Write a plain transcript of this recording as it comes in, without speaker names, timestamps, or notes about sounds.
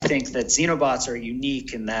think that xenobots are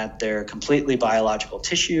unique in that they're completely biological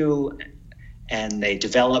tissue and they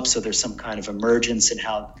develop, so there's some kind of emergence in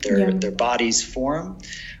how their bodies form.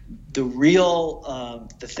 The real,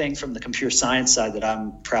 the thing from the computer science side that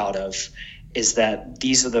I'm proud of is that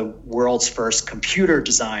these are the world's first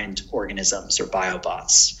computer-designed organisms, or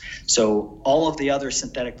biobots. So all of the other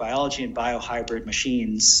synthetic biology and biohybrid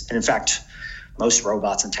machines, and in fact, most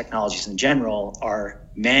robots and technologies in general, are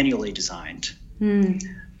manually designed.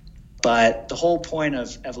 But the whole point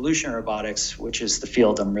of evolutionary robotics, which is the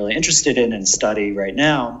field I'm really interested in and study right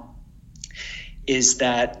now, is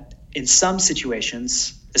that in some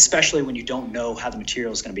situations, especially when you don't know how the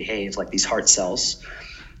material is going to behave, like these heart cells,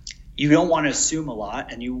 you don't want to assume a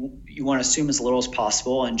lot, and you want to assume as little as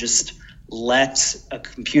possible and just let a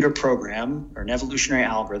computer program or an evolutionary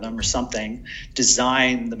algorithm or something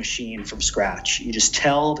design the machine from scratch. You just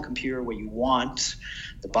tell the computer what you want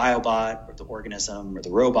the biobot or the organism or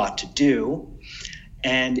the robot to do,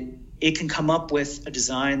 and it can come up with a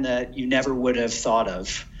design that you never would have thought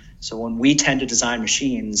of. So when we tend to design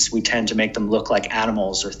machines, we tend to make them look like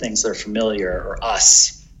animals or things that are familiar, or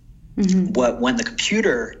us. When the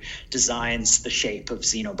computer designs the shape of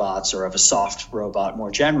xenobots or of a soft robot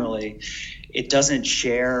more generally, it doesn't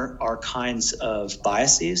share our kinds of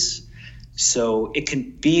biases. So it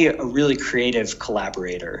can be a really creative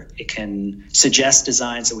collaborator. It can suggest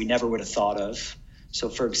designs that we never would have thought of. So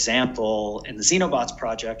for example, in the Xenobots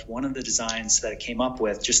project, one of the designs that it came up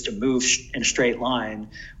with just to move in a straight line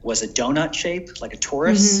was a donut shape, like a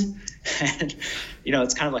torus. And,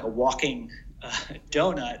 it's kind of like a walking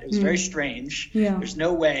donut. It was very strange. There's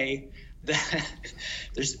no way that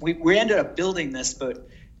we ended up building this, but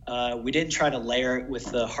we didn't try to layer it with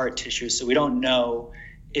the heart tissue, so we don't know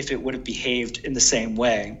if it would have behaved in the same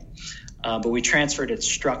way. But we transferred its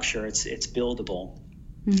structure. It's buildable.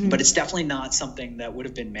 But it's definitely not something that would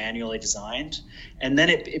have been manually designed. And then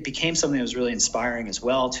it became something that was really inspiring as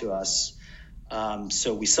well to us.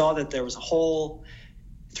 So we saw that there was a hole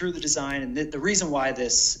through the design, and the reason why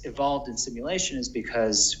this evolved in simulation is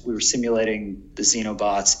because we were simulating the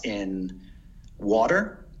xenobots in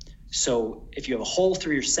water. So if you have a hole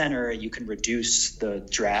through your center, you can reduce the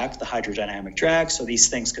drag, the hydrodynamic drag, so these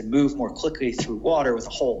things could move more quickly through water with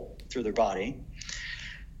a hole through their body.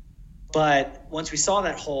 But once we saw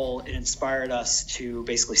that hole, it inspired us to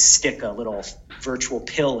basically stick a little virtual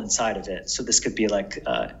pill inside of it. So this could be like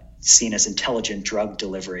seen as intelligent drug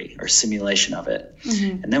delivery or simulation of it.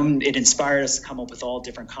 And then it inspired us to come up with all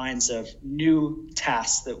different kinds of new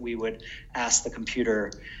tasks that we would ask the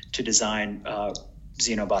computer to design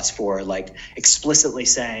xenobots for, like explicitly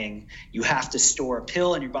saying you have to store a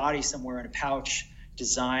pill in your body somewhere in a pouch,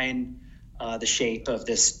 design the shape of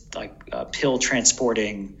this pill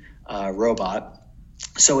transporting robot.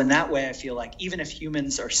 So in that way, I feel like even if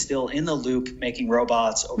humans are still in the loop making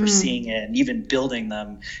robots, overseeing it, and even building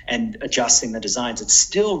them and adjusting the designs, it's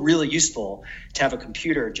still really useful to have a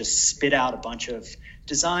computer just spit out a bunch of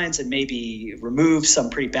designs and maybe remove some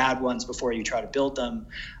pretty bad ones before you try to build them.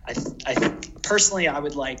 Personally, I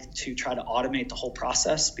would like to try to automate the whole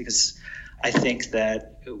process, because I think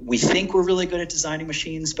that we think we're really good at designing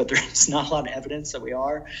machines, but there's not a lot of evidence that we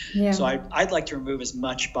are. So I'd like to remove as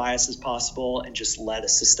much bias as possible and just let a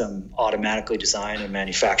system automatically design and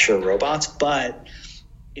manufacture robots. But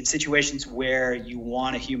in situations where you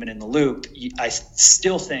want a human in the loop, I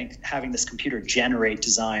still think having this computer generate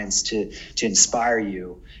designs to inspire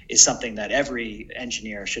you is something that every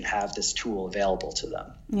engineer should have this tool available to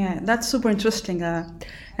them. Yeah, that's super interesting.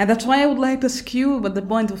 And that's why I would like to ask you about the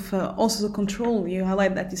point of also the control. You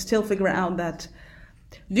highlight that you still figure out that.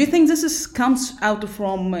 Do you think this comes out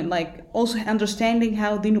from also understanding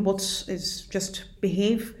how the robots is just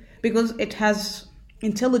behave? Because it has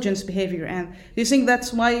intelligence behavior, and do you think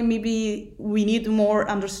that's why maybe we need more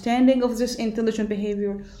understanding of this intelligent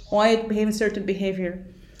behavior, why it behaves certain behavior,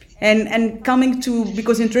 and coming to,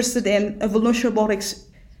 because interested in evolutionary robotics,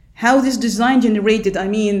 how this design generated,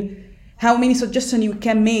 how many suggestions you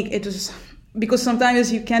can make. It is because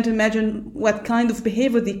sometimes you can't imagine what kind of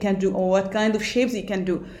behavior they can do or what kind of shapes they can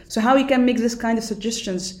do. So how you can make this kind of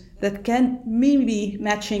suggestions that can maybe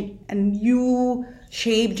matching a new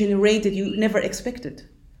shape generated you never expected.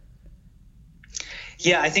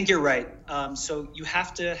 Yeah, I think you're right. So you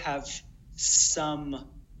have to have some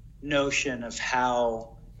notion of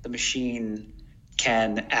how the machine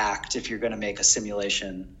can act if you're going to make a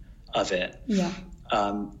simulation of it. Yeah.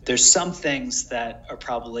 There's some things that are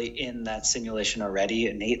probably in that simulation already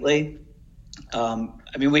innately.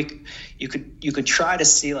 You could try to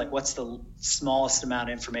see what's the smallest amount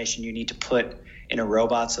of information you need to put in a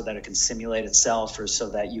robot so that it can simulate itself, or so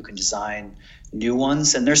that you can design new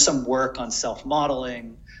ones. And there's some work on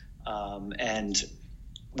self-modeling, and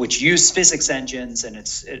which use physics engines, and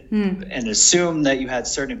and assume that you had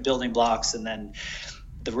certain building blocks, and then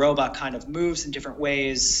the robot kind of moves in different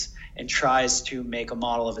ways and tries to make a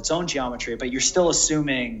model of its own geometry, but you're still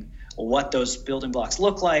assuming what those building blocks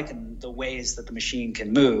look like and the ways that the machine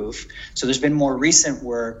can move. So there's been more recent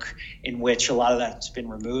work in which a lot of that's been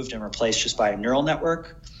removed and replaced just by a neural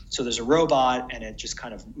network. So there's a robot and it just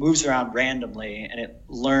kind of moves around randomly, and it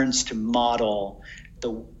learns to model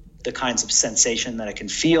the kinds of sensation that it can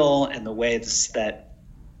feel and the ways that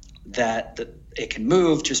it can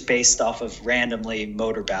move just based off of randomly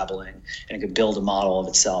motor babbling, and it can build a model of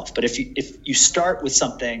itself. But if you start with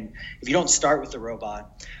something, if you don't start with the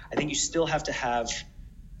robot, I think you still have to have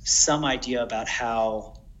some idea about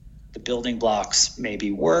how the building blocks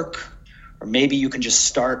maybe work, or maybe you can just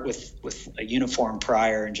start with a uniform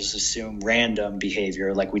prior and just assume random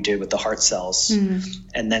behavior like we did with the heart cells,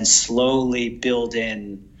 and then slowly build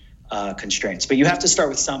in constraints. But you have to start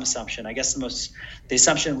with some assumption. I guess the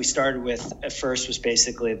assumption we started with at first was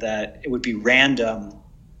basically that it would be random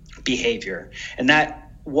behavior. And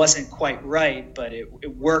that wasn't quite right, but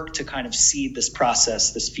it worked to kind of seed this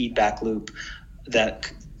process, this feedback loop,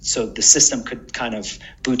 so the system could kind of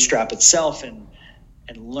bootstrap itself and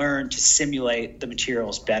learn to simulate the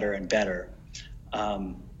materials better and better.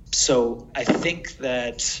 So I think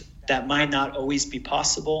that might not always be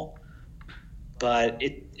possible, but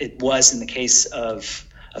it was in the case of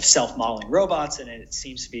self-modeling robots, and it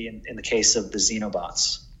seems to be in the case of the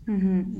xenobots. Mm-hmm.